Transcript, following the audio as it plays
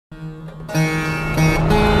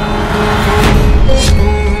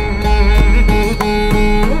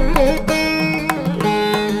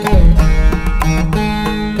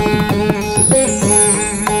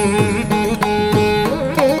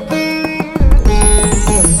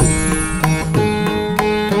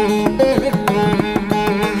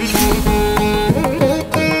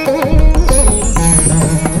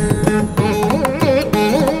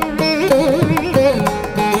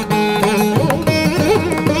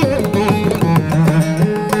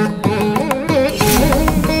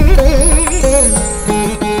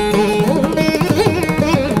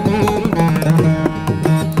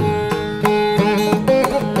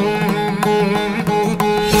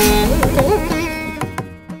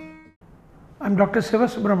Dr. Siva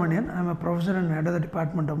Subramanian. I am a professor and head of the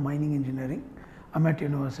Department of Mining Engineering, AMET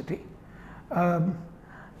University.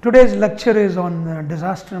 Today's lecture is on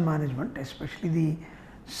disaster management, especially the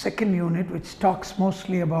second unit, which talks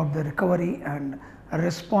mostly about the recovery and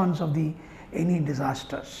response of any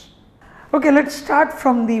disasters. Okay, let's start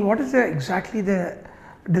from what is exactly the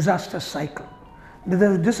disaster cycle.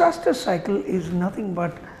 The disaster cycle is nothing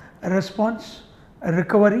but a response, a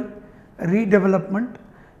recovery, a redevelopment,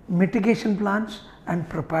 mitigation plans and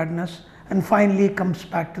preparedness, and finally comes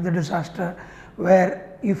back to the disaster,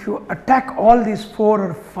 where if you attack all these 4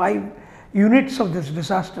 or 5 units of this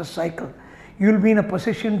disaster cycle, you will be in a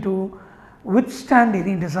position to withstand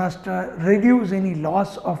any disaster, reduce any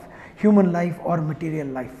loss of human life or material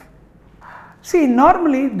life. See,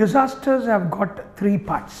 normally disasters have got 3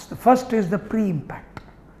 parts. The first is the pre-impact.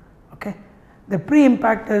 Okay, the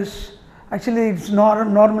pre-impact is actually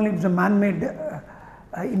normally it's a man-made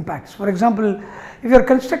impacts. For example, if you are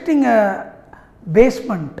constructing a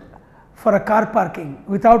basement for a car parking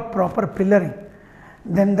without proper pillaring,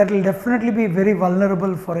 then that will definitely be very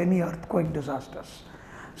vulnerable for any earthquake disasters.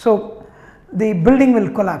 So the building will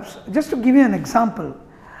collapse. Just to give you an example,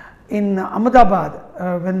 in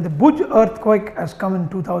Ahmedabad, when the Bhuj earthquake has come in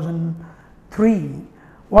 2003,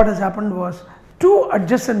 what has happened was 2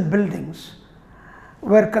 adjacent buildings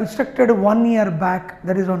were constructed 1 year back,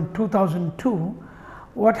 that is on 2002.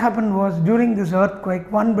 What happened was, during this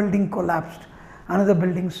earthquake, one building collapsed, another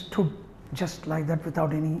building stood just like that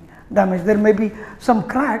without any damage. There may be some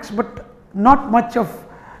cracks, but not much of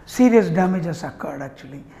serious damage has occurred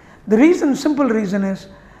actually. The reason, simple reason is,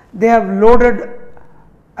 they have loaded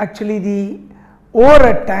actually over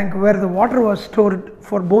a tank where the water was stored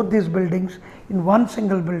for both these buildings in one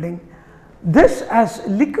single building. This has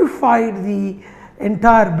liquefied the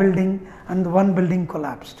entire building and the one building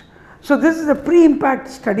collapsed. So this is a pre-impact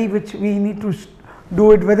study which we need to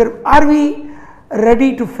do it, whether are we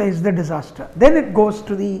ready to face the disaster. Then it goes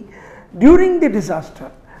to during the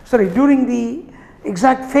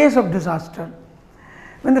exact phase of disaster.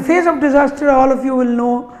 When the phase of disaster, all of you will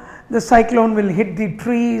know, the cyclone will hit the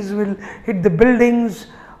trees, will hit the buildings,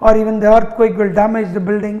 or even the earthquake will damage the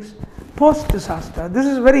buildings. Post disaster, this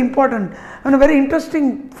is very important and a very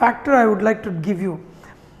interesting factor I would like to give you.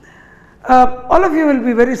 All of you will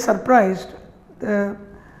be very surprised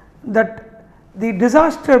that the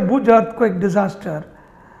disaster, Bhuj earthquake disaster,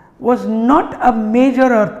 was not a major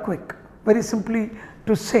earthquake, very simply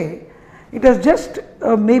to say. It was just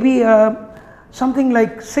maybe something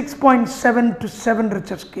like 6.7 to 7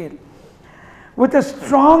 Richter scale. With a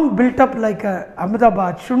strong built up like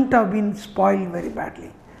Ahmedabad, shouldn't have been spoiled very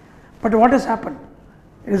badly. But what has happened?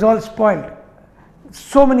 It is all spoiled.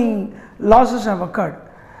 So many losses have occurred.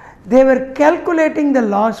 They were calculating the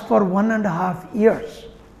loss for 1.5 years.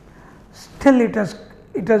 Still it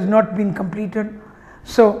has not been completed.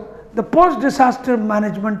 So the post-disaster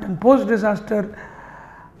management and post-disaster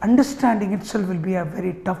understanding itself will be a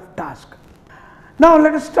very tough task. Now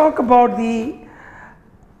let us talk about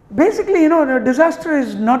basically, the disaster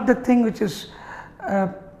is not the thing which is,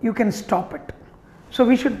 you can stop it. So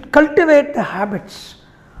we should cultivate the habits.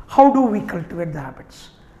 How do we cultivate the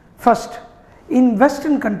habits? First, in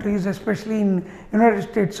Western countries, especially in United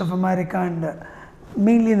States of America and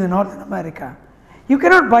mainly in the North America, you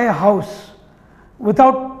cannot buy a house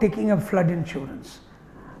without taking a flood insurance.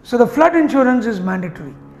 So the flood insurance is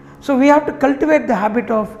mandatory. So we have to cultivate the habit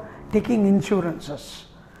of taking insurances.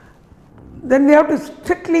 Then we have to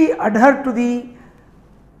strictly adhere to the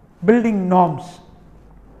building norms.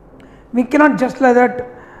 We cannot just like that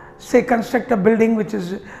say construct a building which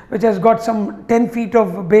has got some 10 feet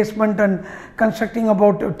of basement and constructing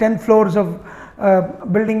about 10 floors of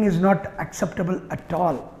building is not acceptable at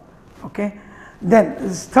all. Okay. Then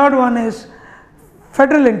this third one is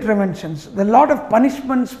federal interventions. The lot of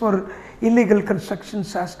punishments for illegal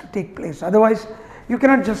constructions has to take place, otherwise you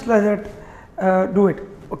cannot just like that do it.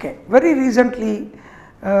 Okay. Very recently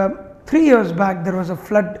 3 3 years back there was a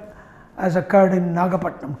flood has occurred in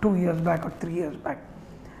Nagapattinam, 2 years back or 3 years back.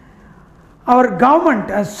 Our government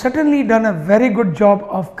has certainly done a very good job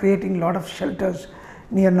of creating a lot of shelters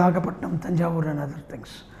near Nagapattinam, Thanjavur and other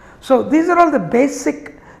things. So these are all the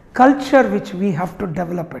basic culture which we have to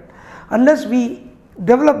develop it. Unless we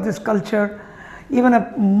develop this culture, even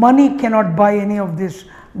money cannot buy any of these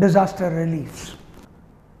disaster reliefs.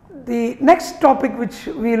 The next topic which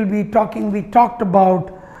we will be talking, we talked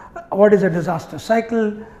about what is a disaster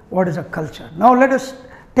cycle, what is a culture. Now let us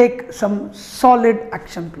take some solid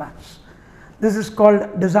action plans. This is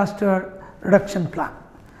called disaster reduction plan.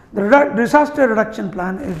 The disaster reduction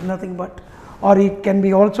plan is nothing but, or it can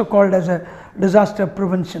be also called as a disaster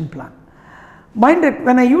prevention plan. Mind it,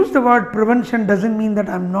 when I use the word prevention doesn't mean that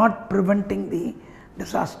I am not preventing the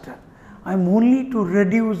disaster. I am only to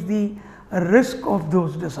reduce the risk of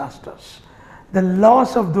those disasters, the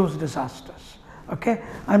loss of those disasters. Okay,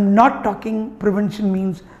 I am not talking prevention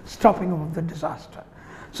means stopping of the disaster.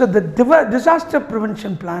 So the disaster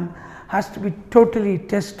prevention plan has to be totally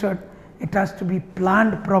tested, it has to be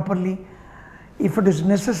planned properly. If it is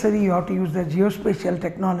necessary, you have to use the geospatial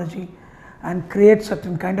technology and create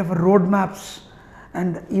certain kind of roadmaps,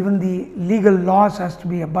 and even the legal laws has to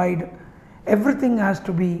be abided. Everything has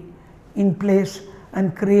to be in place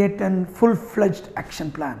and create a full-fledged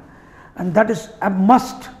action plan, and that is a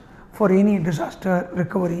must for any disaster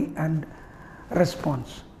recovery and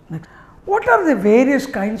response. Next. What are the various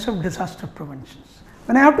kinds of disaster preventions?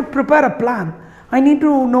 When I have to prepare a plan, I need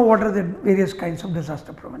to know what are the various kinds of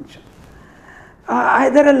disaster prevention.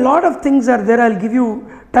 There are a lot of things are there. I will give you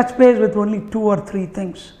touch base with only 2 or 3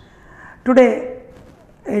 things. Today,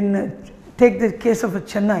 take the case of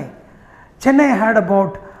Chennai. Chennai had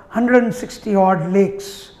about 160 odd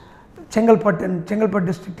lakes. Chengalpattu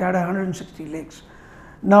district had 160 lakes.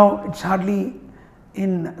 Now it's hardly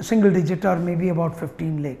in single digit, or maybe about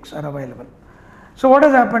 15 lakes are available. So what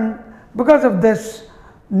has happened? Because of this,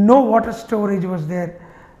 no water storage was there.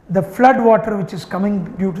 The flood water which is coming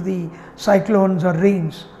due to the cyclones or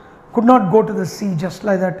rains could not go to the sea. Just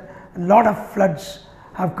like that, a lot of floods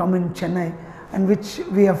have come in Chennai, and which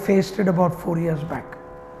we have faced it about 4 years back.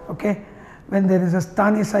 Okay, when there is a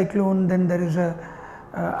Stani cyclone, then there is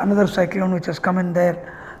another cyclone which has come in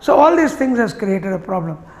there. So all these things has created a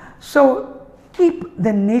problem. So keep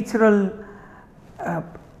the natural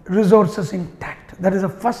resources intact. That is the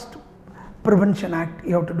first prevention act.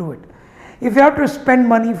 You have to do it. If you have to spend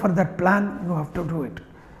money for that plan, you have to do it.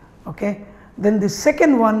 Okay. Then the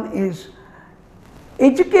second one is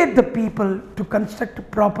educate the people to construct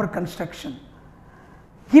proper construction.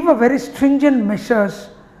 Give a very stringent measures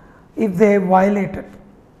if they violate it.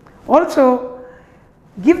 Also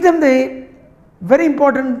give them the very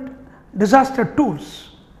important disaster tools,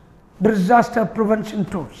 disaster prevention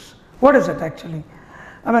tools. What is it actually?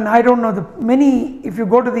 I mean, I don't know, if you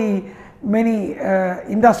go to the many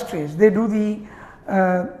industries, they do the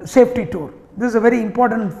safety tour. This is a very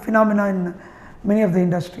important phenomenon in many of the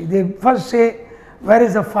industry. They first say where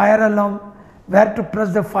is the fire alarm, where to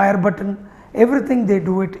press the fire button, everything they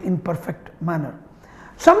do it in perfect manner.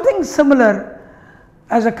 Something similar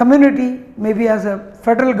as a community, maybe as a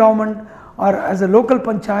federal government or as a local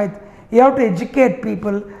panchayat, you have to educate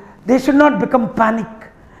people. They should not become panic.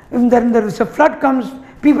 If there is a flood comes,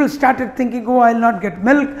 people started thinking, oh, I will not get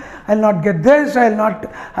milk, I will not get this, I will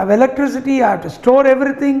not have electricity, I have to store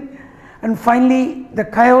everything, and finally the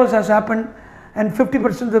chaos has happened and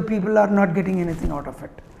 50% of the people are not getting anything out of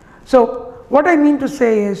it. So what I mean to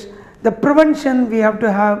say is, the prevention, we have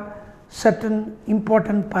to have certain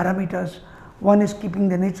important parameters. One is keeping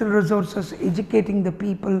the natural resources, educating the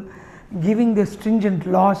people, giving the stringent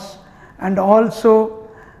laws, and also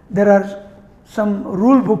there are some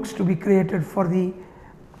rule books to be created for the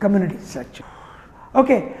community sector.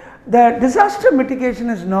 Okay, the disaster mitigation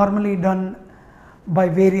is normally done by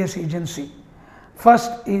various agencies.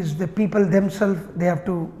 First is the people themselves, they have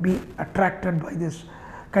to be attracted by this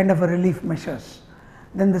kind of a relief measures.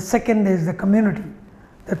 Then the second is the community.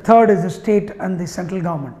 The third is the state and the central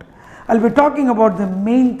government. I will be talking about the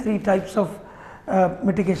main 3 types of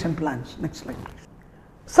mitigation plans. Next slide please.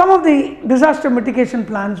 Some of the disaster mitigation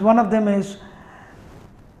plans, one of them is,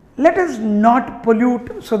 let us not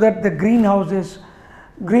pollute so that the greenhouse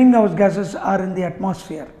gases are in the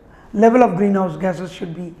atmosphere. Level of greenhouse gases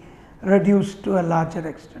should be reduced to a larger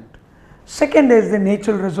extent. Second is the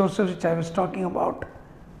natural resources which I was talking about,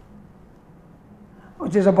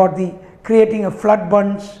 which is about the creating a flood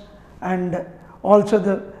bunds, and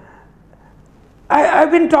also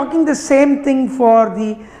I've been talking the same thing for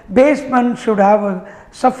the basement should have a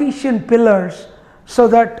sufficient pillars so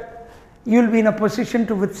that you will be in a position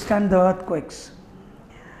to withstand the earthquakes.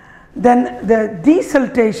 Then the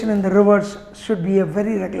desiltation in the rivers should be a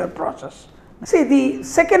very regular process. See, the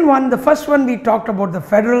second one, the first one we talked about the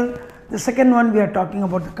federal, the second one we are talking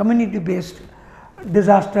about the community based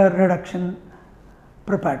disaster reduction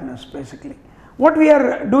preparedness basically. What we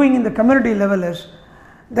are doing in the community level is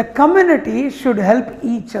the community should help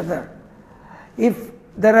each other. If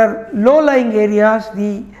there are low lying areas,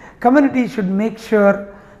 the community should make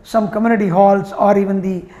sure some community halls or even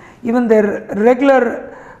their regular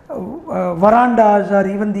verandas or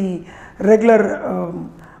even the regular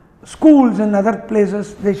schools and other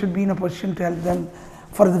places, they should be in a position to help them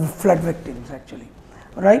for the flood victims actually,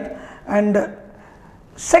 right? And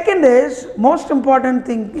second is, most important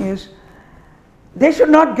thing is, they should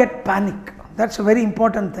not get panic. That's a very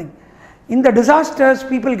important thing. In the disasters,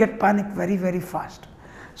 people get panic very, very fast.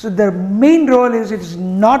 So the main role is, it is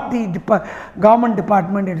not the government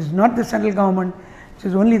department, it is not the central government, it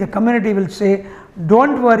is only the community will say,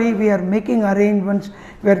 don't worry, we are making arrangements,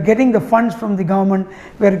 we are getting the funds from the government,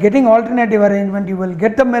 we are getting alternative arrangement, you will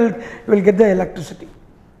get the milk, you will get the electricity,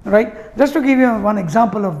 right? Just to give you one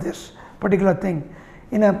example of this particular thing,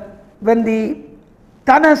 when the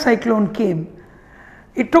Tana cyclone came,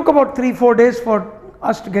 it took about 3-4 days for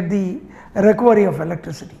us to get the recovery of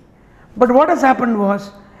electricity. But what has happened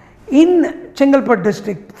was, in Chengalpattu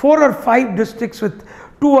district, 4 or 5 districts with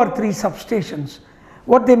 2 or 3 substations,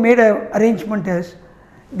 what they made an arrangement is,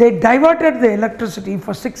 they diverted the electricity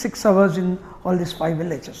for 6 hours in all these 5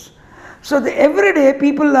 villages. So every day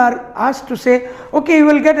people are asked to say, okay, you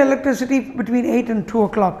will get electricity between 8 and 2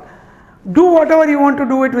 o'clock. Do whatever you want to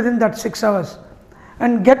do it within that 6 hours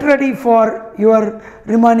and get ready for your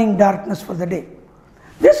remaining darkness for the day.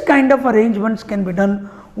 This kind of arrangements can be done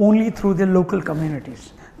only through the local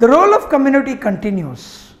communities. The role of community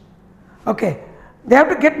continues. Okay, they have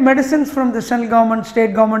to get medicines from the central government,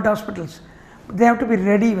 state government hospitals. They have to be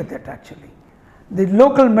ready with it actually. The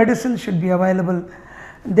local medicine should be available.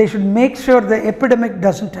 They should make sure the epidemic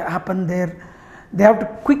doesn't happen there. They have to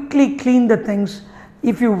quickly clean the things.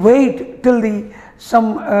 If you wait till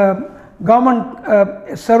some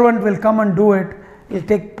government servant will come and do it, it will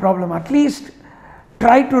take problem. At least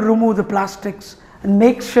try to remove the plastics and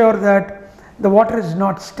make sure that the water is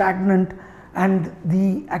not stagnant and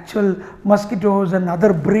the actual mosquitoes and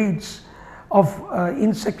other breeds of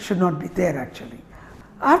insects should not be there actually.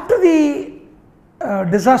 After the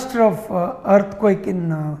disaster of earthquake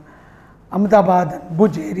in Ahmedabad and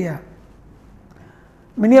Bhuj area,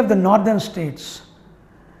 many of the northern states,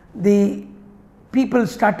 the people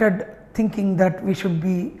started thinking that we should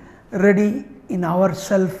be ready in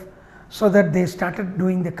ourselves, so that they started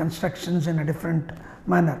doing the constructions in a different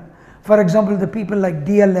manner. For example, the people like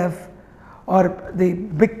DLF or the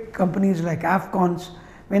big companies like Afcons,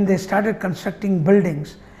 when they started constructing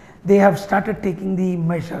buildings, they have started taking the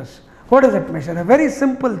measures. What is that measure? A very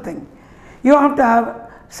simple thing. You have to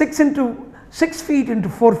have 6 feet into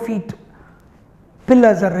 4 feet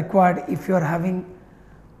pillars are required if you are having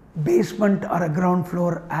basement or a ground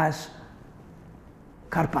floor as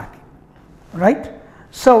car parking, right?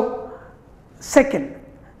 So second,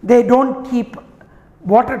 they don't keep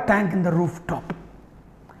water tank in the rooftop.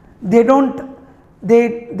 They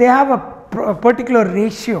have a particular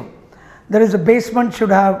ratio. There is a basement should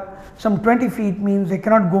have some 20 feet, means they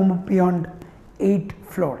cannot go beyond 8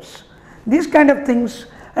 floors. These kind of things,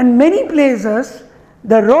 and many places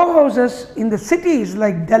the row houses in the cities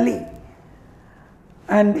like Delhi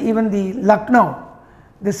and even the Lucknow,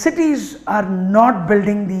 the cities are not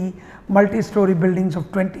building the multi-story buildings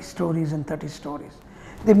of 20 stories and 30 stories.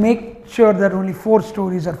 They make sure that only 4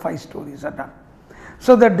 stories or 5 stories are done.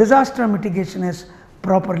 So the disaster mitigation is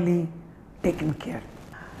properly taken care.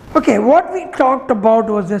 Okay, what we talked about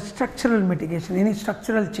was the structural mitigation, any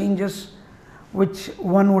structural changes which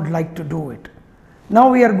one would like to do it.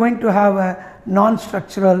 Now we are going to have a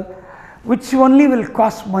non-structural, which only will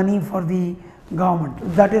cost money for the government.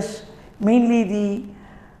 That is mainly the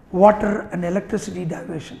water and electricity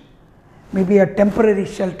diversion, maybe a temporary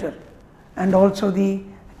shelter, and also the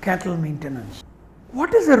cattle maintenance.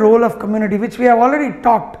 What is the role of community, which we have already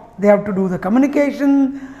talked? They have to do the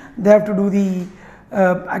communication, they have to do the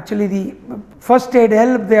actually the first aid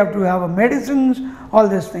help, they have to have a medicines, all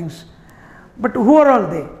these things. But who are all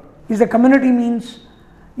they? Is the community means,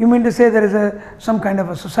 you mean to say there is some kind of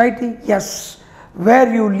a society? Yes,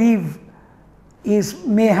 where you live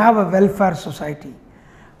may have a welfare society.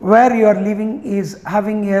 Where you are living is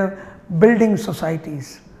having a building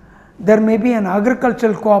societies. There may be an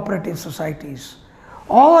agricultural cooperative societies.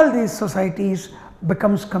 All these societies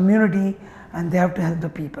becomes community and they have to help the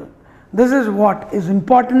people. This is what is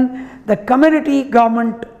important. The community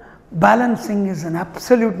government balancing is an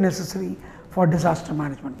absolute necessary for disaster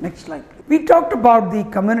management. Next slide. We talked about the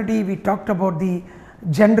community, we talked about the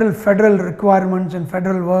general federal requirements and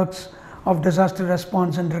federal works of disaster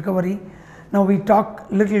response and recovery. Now we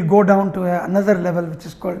go down to another level, which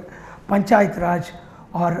is called Panchayat Raj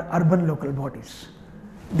or urban local bodies.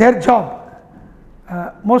 Their job,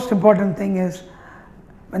 most important thing is,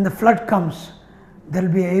 when the flood comes, there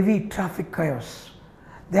will be a heavy traffic chaos.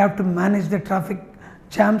 They have to manage the traffic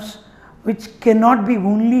jams, which cannot be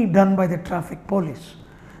only done by the traffic police.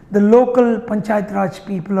 The local Panchayat Raj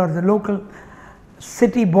people or the local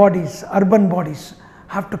city bodies, urban bodies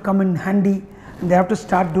have to come in handy, and they have to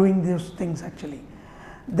start doing those things actually.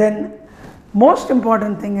 Then most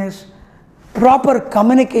important thing is proper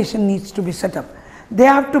communication needs to be set up. They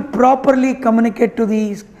have to properly communicate to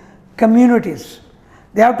these communities.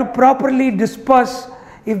 They have to properly disperse.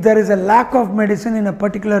 If there is a lack of medicine in a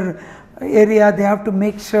particular area, they have to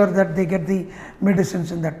make sure that they get the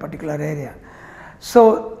medicines in that particular area.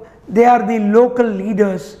 So they are the local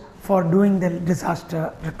leaders for doing the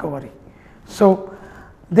disaster recovery. So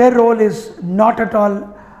their role is not at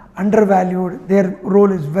all undervalued. Their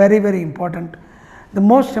role is very, very important. The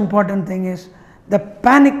most important thing is the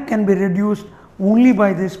panic can be reduced only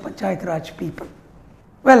by this Panchayat Raj people.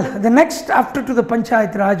 Well, the next, after to the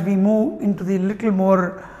Panchayat Raj, we move into the little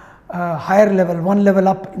more higher level, one level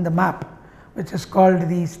up in the map, which is called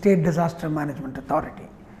the State Disaster Management Authority.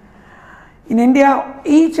 In India,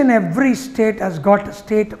 each and every state has got a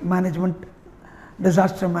state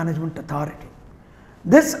disaster management authority.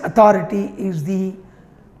 This authority is they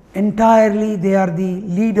are the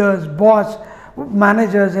leaders, boss,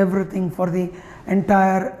 managers, everything for the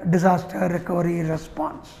entire disaster recovery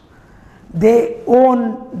response. They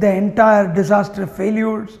own the entire disaster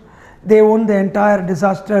failures, they own the entire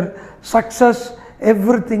disaster success,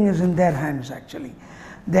 everything is in their hands actually.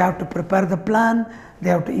 They have to prepare the plan, they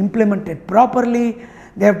have to implement it properly,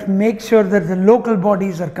 they have to make sure that the local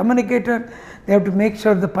bodies are communicated, they have to make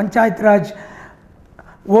sure the Panchayat Raj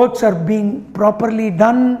works are being properly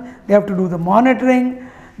done, they have to do the monitoring,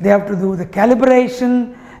 they have to do the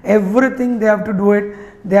calibration, everything they have to do it,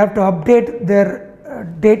 they have to update their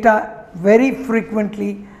data very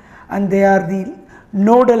frequently, and they are the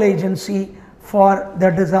nodal agency for the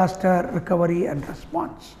disaster recovery and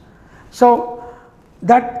response. So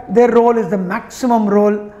that their role is the maximum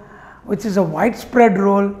role, which is a widespread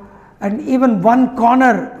role, and even one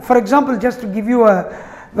corner. For example, just to give you a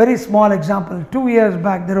very small example, 2 years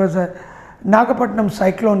back there was a Nagapattinam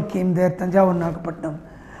cyclone came there, Tanjavur Nagapattinam.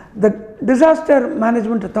 The Disaster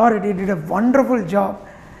Management Authority did a wonderful job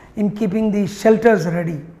in keeping the shelters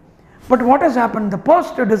ready. But what has happened? The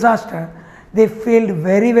post-disaster, they failed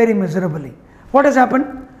very, very miserably. What has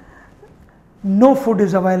happened? No food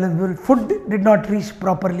is available, food did not reach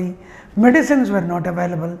properly, medicines were not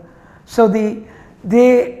available. So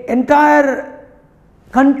the entire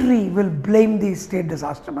country will blame the State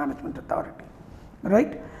Disaster Management Authority,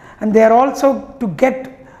 right? And they are also to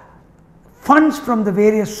get funds from the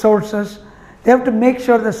various sources. They have to make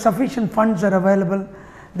sure that sufficient funds are available.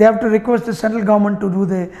 They have to request the central government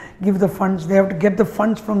to give the funds. They have to get the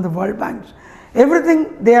funds from the World Banks.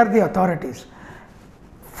 Everything, they are the authorities.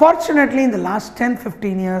 Fortunately, in the last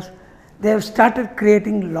 10-15 years, they have started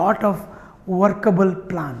creating a lot of workable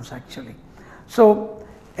plans actually. So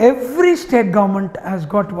every state government has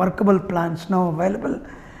got workable plans now available.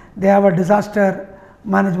 They have a disaster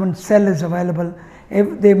management cell is available.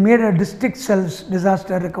 They made a district cells,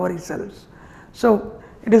 disaster recovery cells. So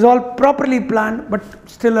it is all properly planned, but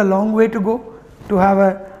still a long way to go to have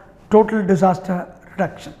a total disaster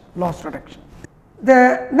reduction, loss reduction.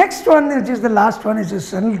 The next one, which is the last one, is the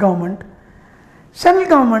central government. Central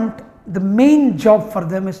government, the main job for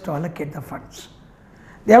them is to allocate the funds.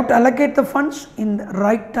 They have to allocate the funds in the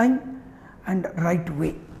right time and right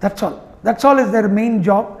way. That's all. That's all is their main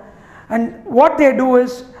job. And what they do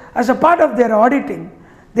is, as a part of their auditing,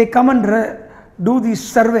 they come and do the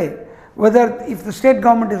survey, whether if the state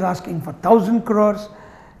government is asking for 1000 crores,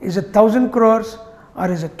 is it 1000 crores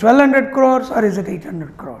or is it 1200 crores or is it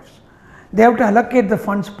 800 crores. They have to allocate the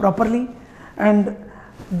funds properly, and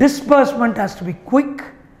disbursement has to be quick,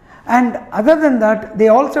 and other than that they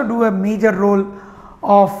also do a major role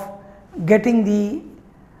of getting the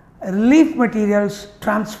relief materials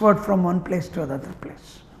transferred from one place to another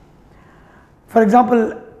place. For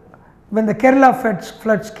example, when the Kerala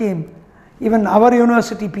floods came, even our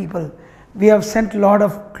university people, we have sent a lot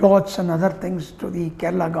of clothes and other things to the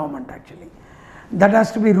Kerala government actually. That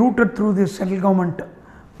has to be routed through the central government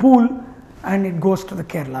pool and it goes to the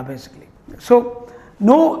Kerala basically. So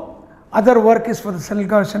no other work is for the central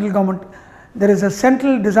government. There is a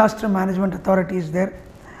central disaster management authority is there.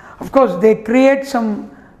 Of course, they create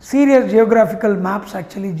some serious geographical maps.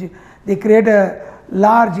 Actually, they create a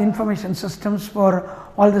large information systems for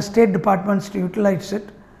all the state departments to utilize it.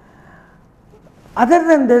 Other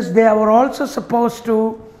than this, they were also supposed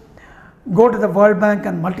to go to the World Bank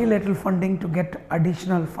and multilateral funding to get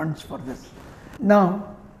additional funds for this.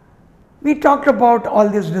 Now, we talked about all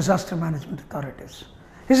these disaster management authorities.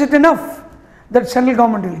 Is it enough that central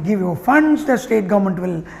government will give you funds, the state government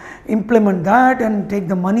will implement that and take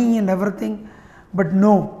the money and everything? But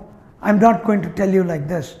no, I am not going to tell you like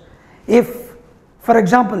this. If, for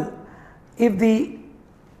example, if the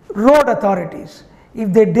road authorities,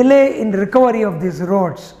 if they delay in recovery of these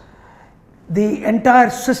roads, the entire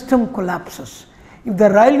system collapses. If the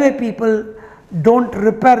railway people don't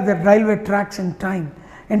repair the railway tracks in time,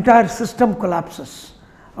 entire system collapses.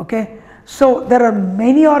 Okay, so there are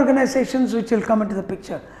many organizations which will come into the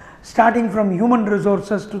picture, starting from human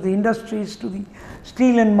resources to the industries to the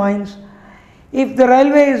steel and mines. If the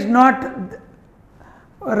railway is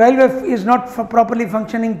not properly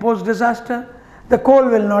functioning post disaster, the coal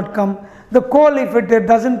will not come. The coal, if it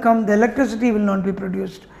doesn't come, the electricity will not be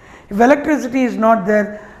produced. If electricity is not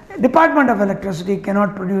there, Department of Electricity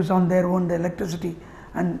cannot produce on their own the electricity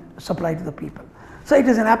and supply to the people. So it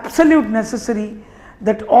is an absolute necessary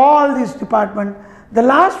that all these departments, the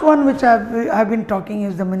last one which I have been talking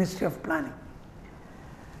is the Ministry of Planning.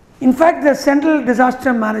 In fact, the Central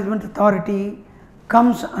Disaster Management Authority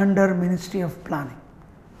comes under Ministry of Planning.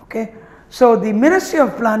 Okay, so the Ministry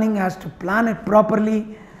of Planning has to plan it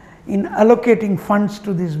properly in allocating funds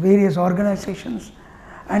to these various organizations,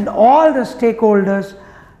 and all the stakeholders,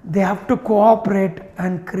 they have to cooperate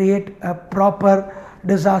and create a proper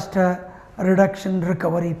disaster reduction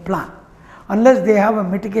recovery plan. Unless they have a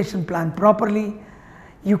mitigation plan properly,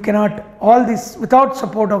 you cannot, all this, without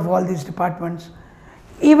support of all these departments,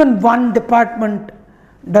 even one department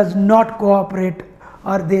does not cooperate,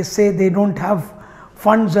 or they say they don't have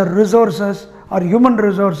funds or resources or human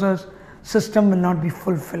resources, system will not be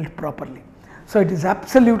fulfilled properly. So it is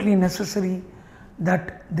absolutely necessary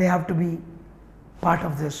that they have to be part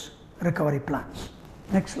of this recovery plans.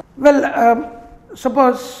 Next slide. Well,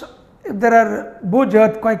 suppose if there are Bhuj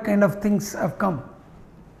earthquake kind of things have come,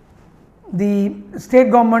 the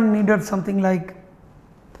state government needed something like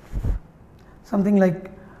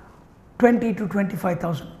 20 to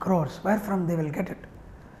 25,000 crores. Where from they will get it?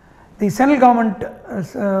 The central government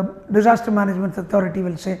disaster management authority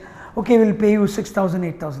will say, okay, we will pay you 6,000,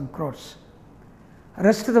 8,000 crores.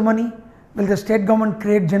 Rest of the money, will the state government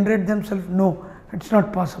generate themselves? No, it's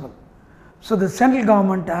not possible. So the central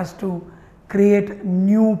government has to create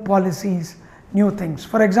new policies, new things.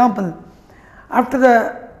 For example, after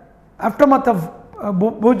the aftermath of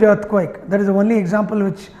Bhuj earthquake, that is the only example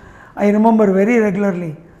which I remember very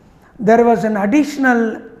regularly, there was an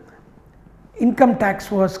additional income tax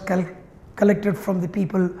was collected from the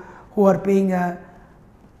people who are paying a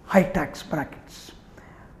high tax brackets.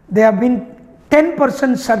 They have been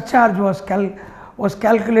 10% surcharge was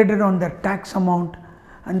calculated on their tax amount,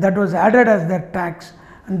 and that was added as their tax,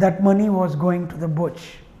 and that money was going to the Bhuj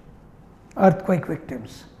earthquake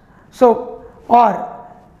victims. So, or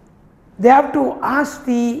they have to ask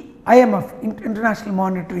the IMF, International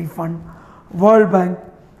Monetary Fund, World Bank,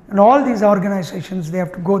 and all these organizations, they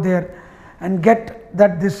have to go there and get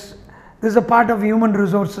that this is a part of human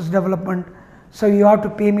resources development, so you have to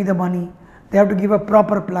pay me the money. They have to give a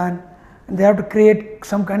proper plan, and they have to create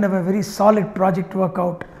some kind of a very solid project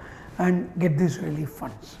workout and get these relief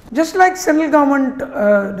funds. Just like central government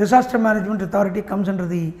disaster management authority comes under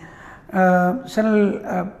the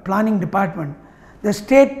central planning department, the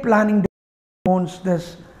state planning department owns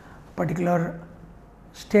this particular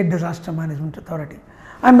state disaster management authority.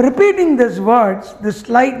 I am repeating these words, this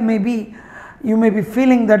slide may be, you may be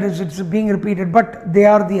feeling that it's being repeated, but they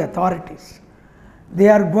are the authorities. They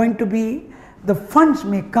are going to be, the funds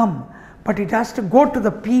may come, but it has to go to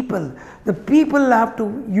the people. The people have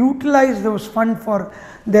to utilize those funds for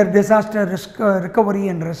their disaster recovery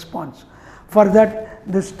and response. For that,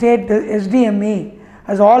 the state, the SDMA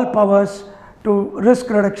has all powers to risk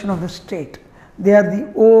reduction of the state. They are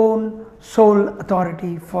the own sole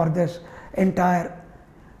authority for this entire.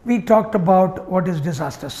 We talked about what is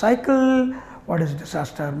disaster cycle, what is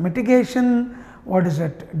disaster mitigation, what is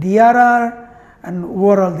it DRR, and who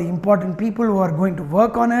are all the important people who are going to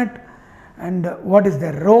work on it, and what is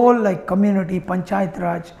their role, like community, Panchayat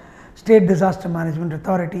Raj, state disaster management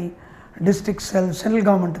authority, district cell, central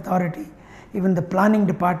government authority, even the planning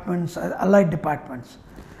departments, allied departments.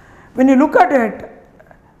 When you look at it,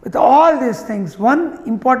 with all these things, one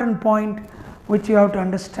important point which you have to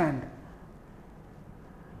understand,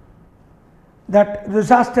 that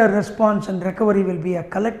disaster response and recovery will be a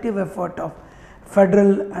collective effort of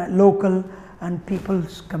federal, local and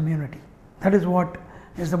people's community. That is what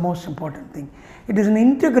is the most important thing. It is an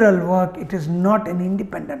integral work, it is not an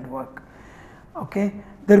independent work. Okay?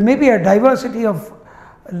 There may be a diversity of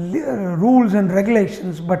rules and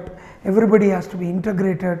regulations, but everybody has to be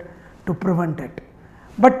integrated to prevent it.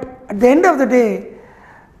 But at the end of the day,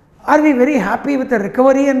 are we very happy with the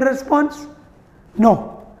recovery and response?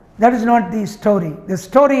 No. That is not the story. The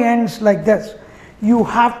story ends like this: you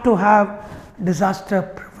have to have disaster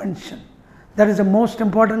prevention. That is the most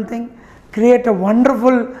important thing. Create a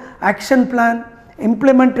wonderful action plan,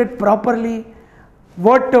 implement it properly,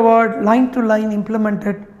 word to word, line to line, implement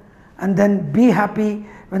it, and then be happy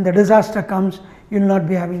when the disaster comes. You will not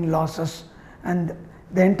be having losses, and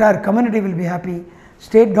the entire community will be happy,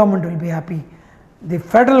 state government will be happy, the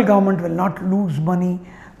federal government will not lose money.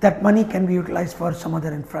 That money can be utilized for some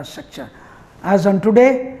other infrastructure. As on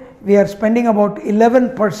today, we are spending about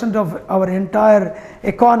 11% of our entire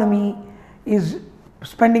economy is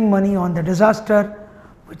spending money on the disaster,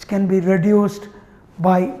 which can be reduced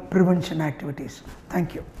by prevention activities.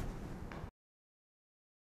 Thank you.